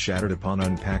glass shattered upon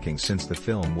unpacking since the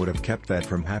film would have kept that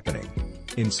from happening.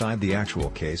 Inside the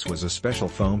actual case was a special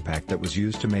foam pack that was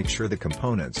used to make sure the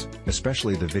components,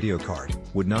 especially the video card,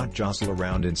 would not jostle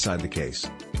around inside the case.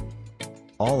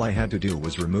 All I had to do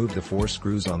was remove the 4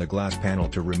 screws on the glass panel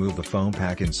to remove the foam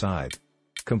pack inside.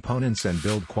 Components and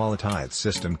build quality.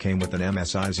 System came with an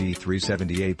MSI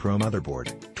Z378 Pro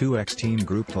motherboard, 2X Team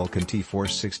Group Vulcan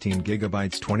T-Force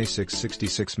 16GB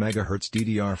 2666 MHz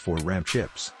DDR4 RAM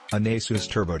chips, an Asus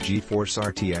Turbo GeForce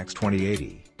RTX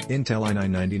 2080, Intel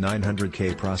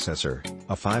i9-9900K processor,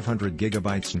 a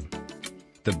 500GB SIM.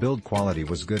 The build quality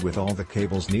was good with all the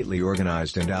cables neatly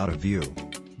organized and out of view.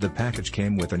 The package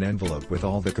came with an envelope with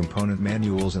all the component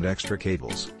manuals and extra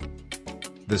cables.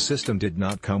 The system did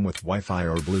not come with Wi-Fi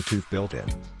or Bluetooth built in,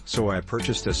 so I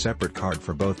purchased a separate card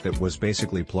for both that was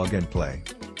basically plug and play.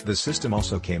 The system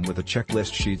also came with a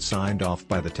checklist sheet signed off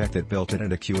by the tech that built it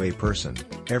and a QA person.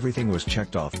 Everything was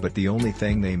checked off, but the only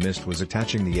thing they missed was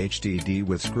attaching the HDD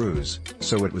with screws,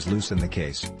 so it was loose in the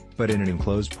case, but in an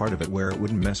enclosed part of it where it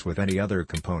wouldn't mess with any other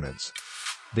components.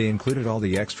 They included all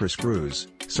the extra screws,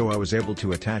 so I was able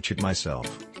to attach it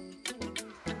myself.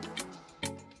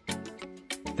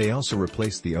 They also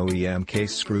replaced the OEM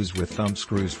case screws with thumb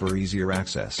screws for easier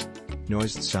access.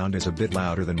 Noise sound is a bit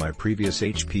louder than my previous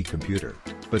HP computer,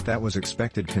 but that was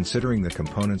expected considering the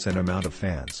components and amount of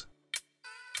fans.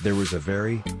 There was a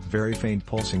very faint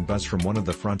pulsing buzz from one of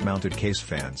the front-mounted case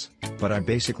fans, but I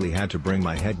basically had to bring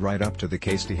my head right up to the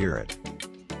case to hear it.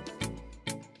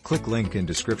 Click link in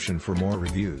description for more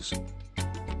reviews.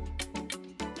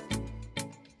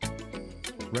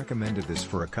 Recommended this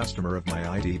for a customer of my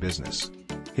ID business.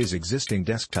 His existing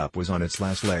desktop was on its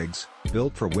last legs,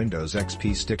 built for Windows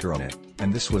XP sticker on it,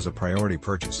 and this was a priority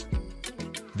purchase.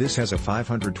 This has a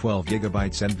 512GB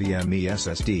NVMe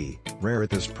SSD, rare at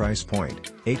this price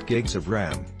point, 8 gigs of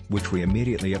RAM, which we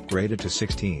immediately upgraded to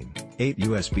 16, 8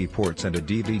 USB ports and a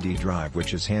DVD drive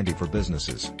which is handy for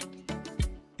businesses.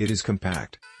 It is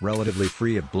compact, relatively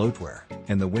free of bloatware,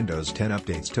 and the Windows 10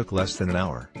 updates took less than an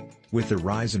hour. With the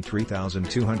Ryzen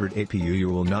 3200 APU you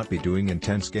will not be doing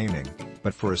intense gaming,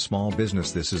 but for a small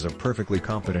business this is a perfectly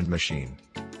competent machine.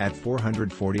 At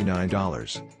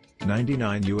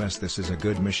 $449.99 US this is a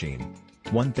good machine.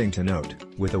 One thing to note,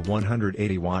 with a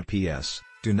 180-watt PS,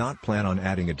 do not plan on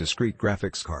adding a discrete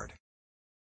graphics card.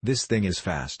 This thing is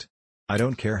fast. I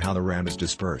don't care how the RAM is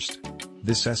dispersed.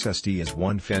 This SSD is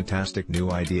one fantastic new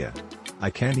idea.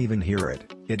 I can't even hear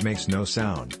it, it makes no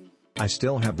sound. I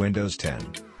still have Windows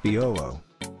 10, BOO.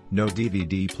 No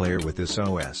DVD player with this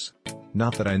OS.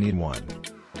 Not that I need one.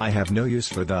 I have no use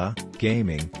for the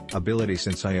gaming ability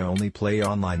since I only play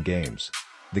online games.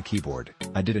 The keyboard,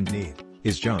 I didn't need,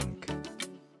 is junk.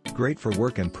 Great for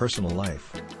work and personal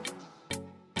life.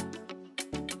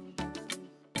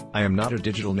 I am not a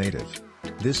digital native.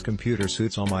 This computer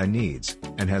suits all my needs,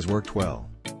 and has worked well.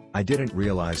 I didn't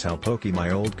realize how pokey my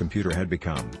old computer had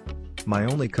become. My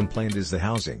only complaint is the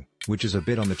housing, which is a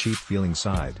bit on the cheap feeling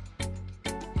side.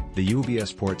 The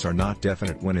UBS ports are not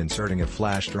definite when inserting a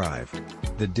flash drive.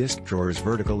 The disk drawer is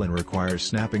vertical and requires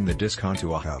snapping the disk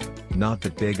onto a hub. Not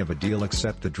that big of a deal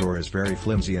except the drawer is very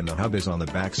flimsy and the hub is on the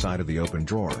back side of the open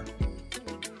drawer.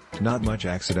 Not much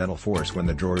accidental force when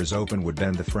the drawer is open would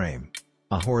bend the frame.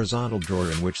 A horizontal drawer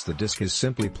in which the disk is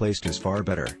simply placed is far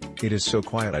better. It is so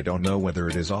quiet I don't know whether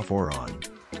it is off or on.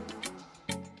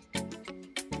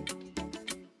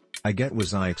 I get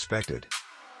was I expected.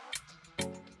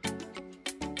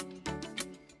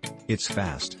 It's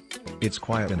fast. It's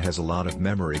quiet and has a lot of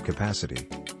memory capacity.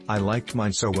 I liked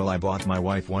mine so well I bought my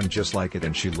wife one just like it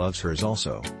and she loves hers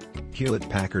also.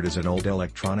 Hewlett-Packard is an old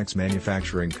electronics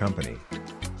manufacturing company.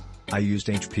 I used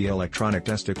HP electronic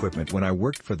test equipment when I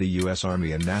worked for the US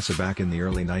Army and NASA back in the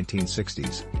early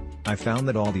 1960s. I found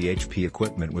that all the HP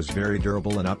equipment was very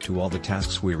durable and up to all the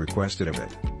tasks we requested of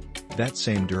it. That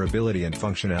same durability and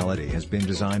functionality has been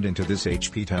designed into this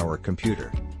HP Tower computer.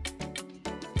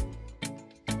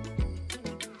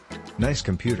 Nice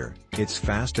computer, it's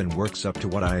fast and works up to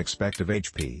what I expect of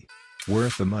HP.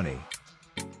 Worth the money.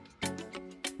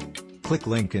 Click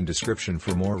link in description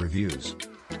for more reviews.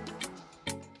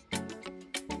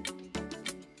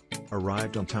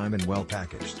 Arrived on time and well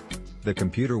packaged. The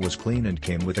computer was clean and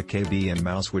came with a KB and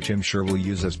mouse, which I'm sure will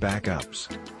use as backups.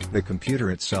 The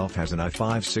computer itself has an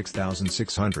i5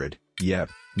 6600, yep,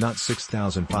 not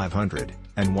 6500,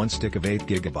 and one stick of 8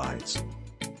 GB.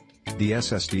 The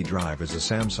SSD drive is a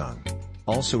Samsung.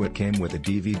 Also it came with a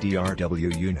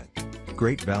DVD-RW unit.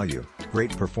 Great value,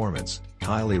 great performance,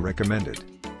 highly recommended.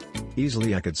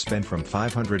 Easily I could spend from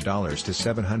 $500 to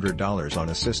 $700 on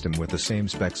a system with the same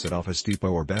specs at Office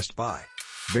Depot or Best Buy.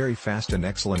 Very fast and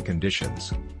excellent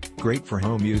conditions. Great for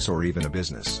home use or even a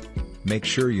business. Make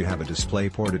sure you have a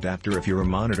DisplayPort adapter if your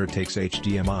monitor takes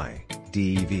HDMI,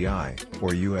 DVI, or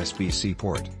USB-C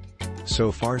port.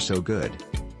 So far so good.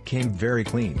 Came very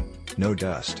clean, no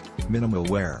dust, minimal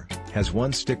wear, has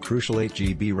one stick, crucial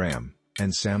 8GB RAM,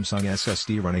 and Samsung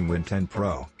SSD running Win 10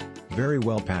 Pro. Very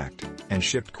well packed, and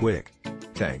shipped quick.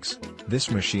 Thanks,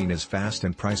 this machine is fast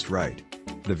and priced right.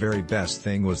 The very best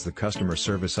thing was the customer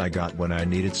service I got when I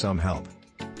needed some help.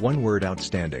 One word: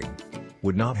 outstanding.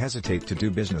 Would not hesitate to do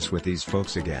business with these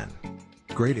folks again.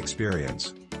 Great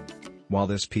experience. While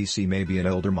this PC may be an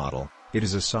older model, it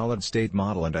is a solid state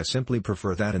model and I simply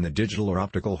prefer that in the digital or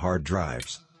optical hard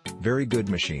drives. Very good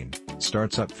machine,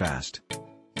 starts up fast.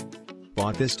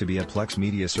 Bought this to be a Plex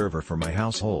media server for my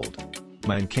household.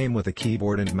 Mine came with a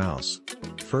keyboard and mouse.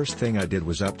 First thing I did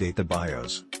was update the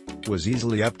BIOS. Was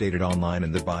easily updated online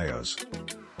in the BIOS.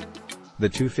 The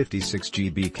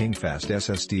 256GB KingFast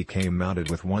SSD came mounted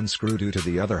with one screw due to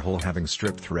the other hole having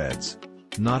stripped threads.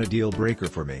 Not a deal breaker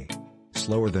for me.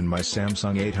 Slower than my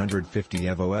Samsung 850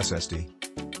 EVO SSD.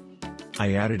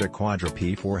 I added a Quadro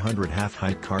P400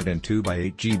 half-height card and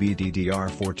 2x8GB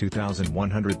DDR4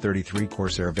 2133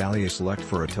 Corsair Valia Select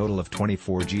for a total of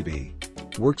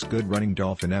 24GB. Works good running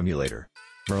Dolphin emulator.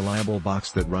 Reliable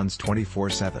box that runs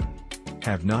 24/7.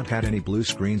 Have not had any blue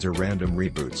screens or random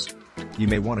reboots. You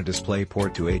may want a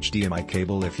DisplayPort to HDMI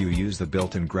cable if you use the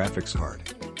built-in graphics card.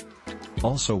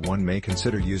 Also, one may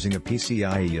consider using a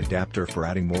PCIe adapter for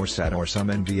adding more SATA or some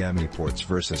NVMe ports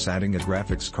versus adding a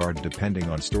graphics card depending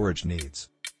on storage needs.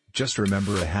 Just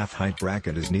remember a half-height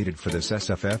bracket is needed for this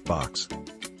SFF box.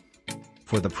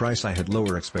 For the price I had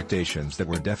lower expectations that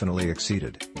were definitely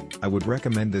exceeded. I would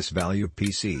recommend this value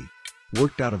PC.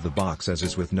 Worked out of the box as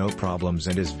is with no problems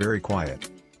and is very quiet.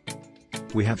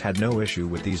 We have had no issue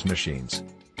with these machines.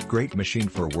 Great machine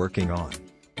for working on.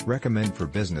 Recommend for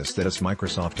business that is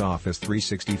Microsoft Office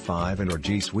 365 and or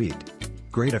G Suite.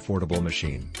 Great affordable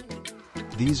machine.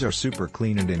 These are super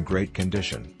clean and in great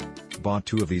condition. Bought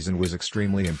 2 of these and was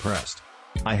extremely impressed.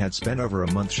 I had spent over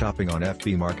a month shopping on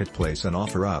FB Marketplace and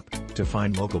OfferUp to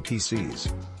find local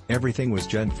PCs. Everything was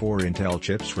Gen 4 Intel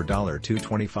chips for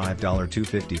 $225,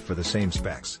 $250 for the same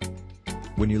specs.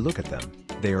 When you look at them,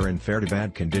 they are in fair to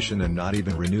bad condition and not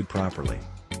even renewed properly.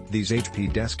 These HP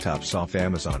desktops off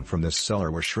Amazon from this seller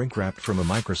were shrink-wrapped from a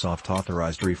Microsoft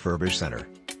authorized refurbish center.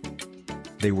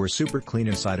 They were super clean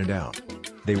inside and out.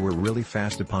 They were really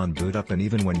fast upon boot up and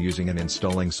even when using and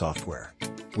installing software.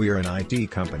 We are an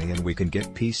IT company and we can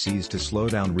get PCs to slow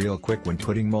down real quick when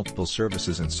putting multiple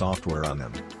services and software on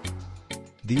them.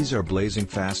 These are blazing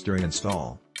fast during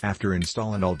install, after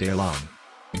install and all day long.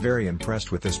 Very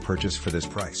impressed with this purchase for this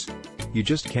price. You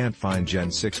just can't find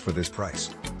Gen 6 for this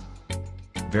price.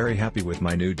 Very happy with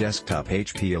my new desktop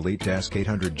HP EliteDesk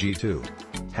 800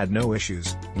 G2. Had no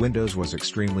issues, Windows was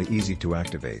extremely easy to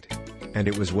activate. And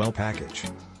it was well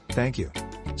packaged. Thank you.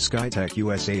 Skytech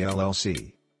USA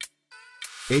LLC.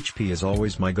 HP is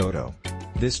always my go-to.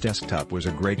 This desktop was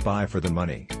a great buy for the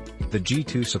money. The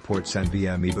G2 supports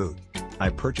NVMe boot. I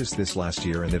purchased this last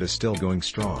year and it is still going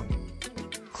strong.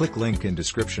 Click link in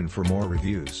description for more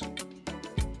reviews.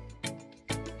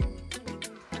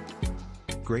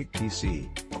 Great PC,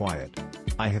 quiet.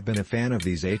 I have been a fan of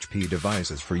these HP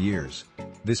devices for years.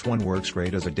 This one works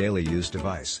great as a daily use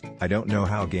device. I don't know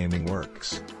how gaming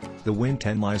works. The Win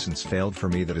 10 license failed for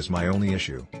me, that is my only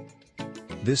issue.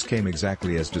 This came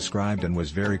exactly as described and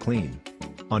was very clean.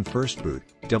 On first boot,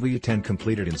 W10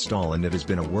 completed install and it has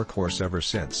been a workhorse ever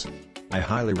since. I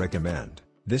highly recommend.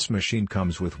 This machine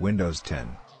comes with Windows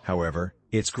 10, however,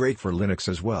 it's great for Linux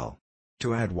as well.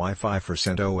 To add Wi-Fi for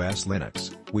CentOS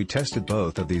Linux, we tested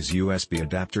both of these USB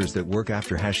adapters that work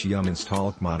after #yum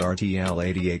install mod RTL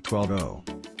 8812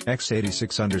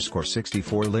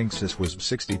 x86_64 Linksys was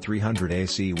 6300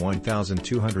 AC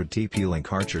 1200 TP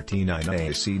Link Archer T9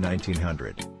 AC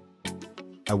 1900.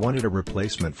 I wanted a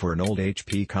replacement for an old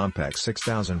HP Compaq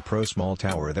 6000 Pro small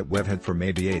tower that we've had for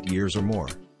maybe 8 years or more.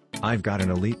 I've got an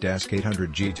Elite Desk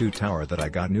 800 G2 tower that I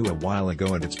got new a while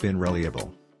ago and it's been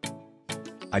reliable.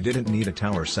 I didn't need a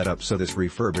tower setup, so this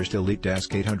refurbished Elite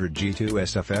Desk 800 G2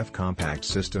 SFF compact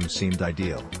system seemed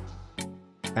ideal.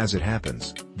 As it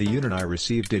happens, the unit I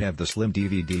received did have the slim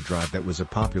DVD drive that was a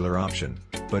popular option,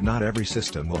 but not every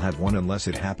system will have one unless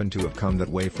it happened to have come that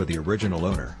way for the original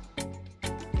owner.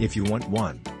 If you want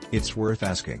one, it's worth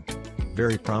asking.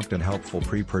 Very prompt and helpful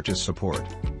pre-purchase support.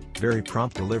 Very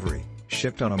prompt delivery,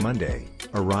 shipped on a Monday,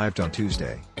 arrived on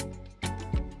Tuesday.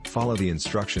 Follow the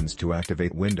instructions to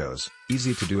activate Windows,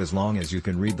 easy to do as long as you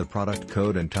can read the product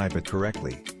code and type it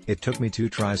correctly. It took me 2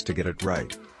 tries to get it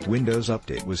right. Windows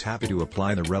Update was happy to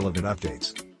apply the relevant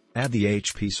updates. Add the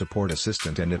HP Support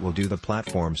Assistant and it will do the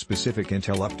platform-specific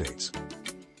Intel updates.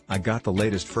 I got the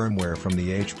latest firmware from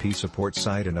the HP support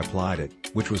site and applied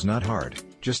it, which was not hard,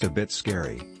 just a bit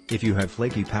scary. If you have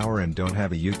flaky power and don't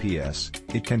have a UPS,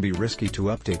 it can be risky to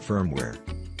update firmware.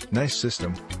 Nice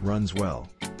system, runs well.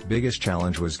 Biggest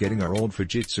challenge was getting our old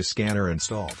Fujitsu scanner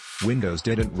installed. Windows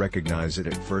didn't recognize it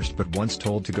at first, but once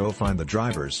told to go find the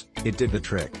drivers, it did the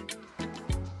trick.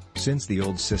 Since the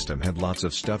old system had lots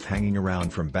of stuff hanging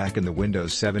around from back in the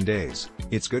Windows 7 days,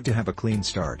 it's good to have a clean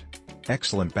start.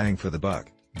 Excellent bang for the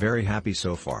buck, very happy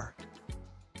so far.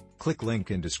 Click link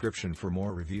in description for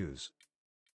more reviews.